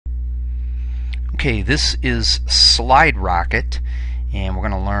Okay, this is Sliderocket, and we're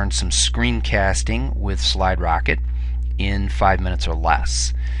going to learn some screencasting with Sliderocket in 5 minutes or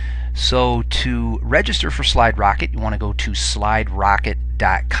less. So to register for Sliderocket, you want to go to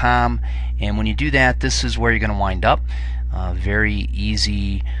sliderocket.com, and when you do that, this is where you're going to wind up. Very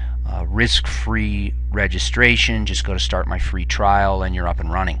easy, risk-free registration. Just go to start my free trial and you're up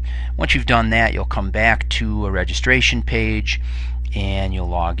and running. Once you've done that, you'll come back to a registration page and you'll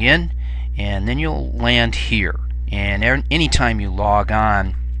log in, and then you'll land here. And anytime you log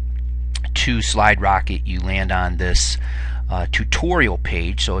on to Sliderocket, you land on this tutorial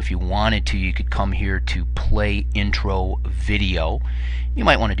page. So if you wanted to, you could come here to play intro video. You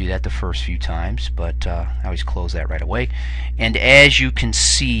might want to do that the first few times, but I always close that right away. And as you can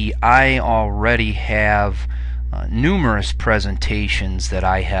see, I already have numerous presentations that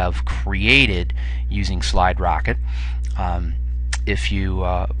I have created using Sliderocket. If you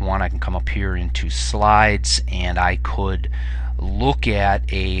want, I can come up here into slides and I could look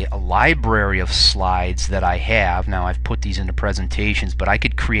at a library of slides that I have. Now I've put these into presentations, but I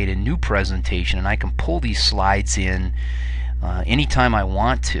could create a new presentation and I can pull these slides in anytime I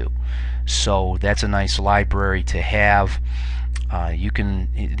want to. So that's a nice library to have.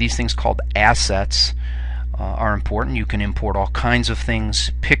 These things called assets are important. You can import all kinds of things: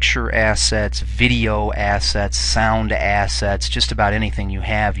 picture assets, video assets, sound assets. Just about anything you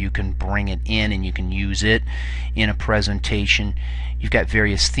have, you can bring it in and you can use it in a presentation. You've got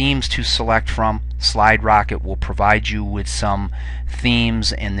various themes to select from. Sliderocket will provide you with some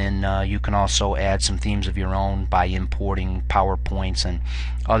themes, and then you can also add some themes of your own by importing PowerPoints and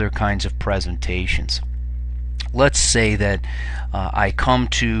other kinds of presentations. Let's say that I come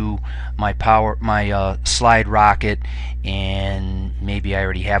to my Sliderocket, and maybe I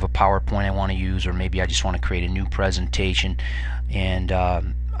already have a PowerPoint I want to use, or maybe I just want to create a new presentation, and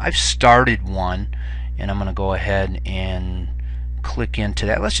I've started one, and I'm going to go ahead and click into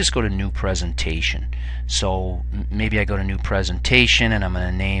that. Let's just go to new presentation. So maybe I go to new presentation, and I'm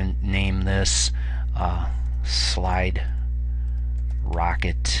going to name this Sliderocket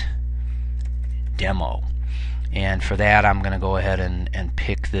demo. And for that, I'm going to go ahead and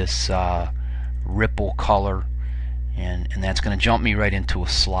pick this ripple color, and that's going to jump me right into a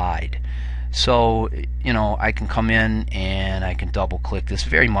slide. So, you know, I can come in and I can double click this,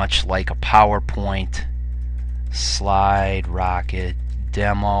 very much like a PowerPoint. Sliderocket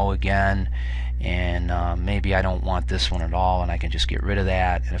demo again, and maybe I don't want this one at all, and I can just get rid of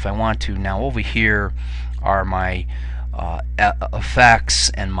that. And if I want to, now over here are my effects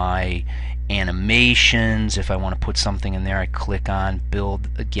and my animations. If I want to put something in there, I click on build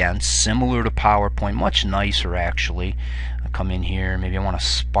again, similar to PowerPoint, much nicer actually. I come in here, maybe I want to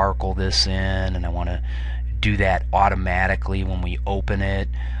sparkle this in, and I want to do that automatically when we open it,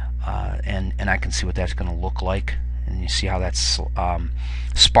 and I can see what that's going to look like, and you see how that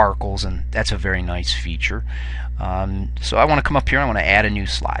sparkles, and that's a very nice feature. So I want to come up here, I want to add a new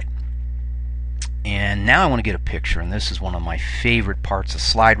slide. And now I want to get a picture, and this is one of my favorite parts of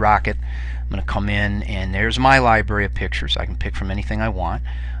Sliderocket. I'm going to come in, and there's my library of pictures. I can pick from anything I want.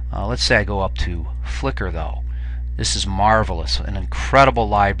 Let's say I go up to Flickr, though. This is marvelous, an incredible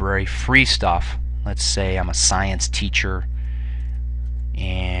library, free stuff. Let's say I'm a science teacher,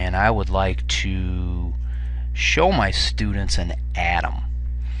 and I would like to show my students an atom.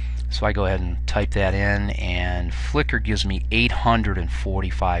 So I go ahead and type that in, and Flickr gives me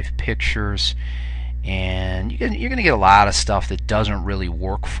 845 pictures. And you're going to get a lot of stuff that doesn't really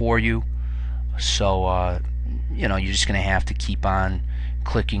work for you. So you know, you're just going to have to keep on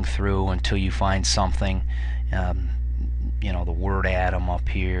clicking through until you find something. You know, the word atom up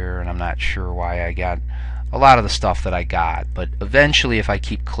here, and I'm not sure why I got a lot of the stuff that I got, but eventually if I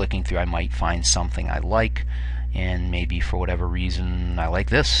keep clicking through, I might find something I like, and maybe for whatever reason I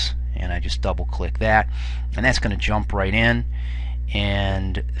like this, and I just double click that, and that's going to jump right in.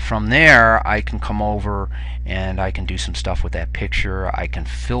 And from there I can come over and I can do some stuff with that picture. I can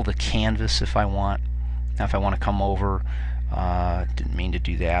fill the canvas if I want. Now if I want to come over, didn't mean to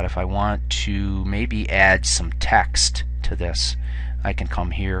do that, if I want to maybe add some text to this, I can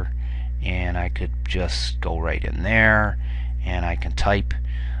come here and I could just go right in there and I can type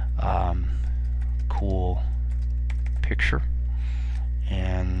cool picture,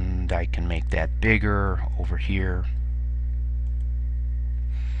 and I can make that bigger over here.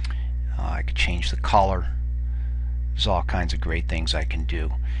 I could change the color. There's all kinds of great things I can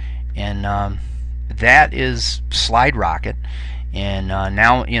do, and that is Sliderocket. And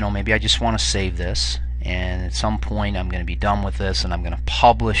now, you know, maybe I just want to save this, and at some point I'm going to be done with this and I'm going to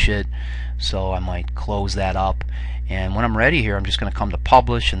publish it. So I might close that up, And when I'm ready here, I'm just going to come to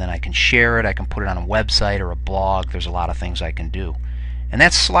publish, and then I can share it. I can put it on a website or a blog. There's a lot of things I can do. And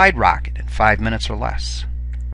that's Sliderocket in 5 minutes or less.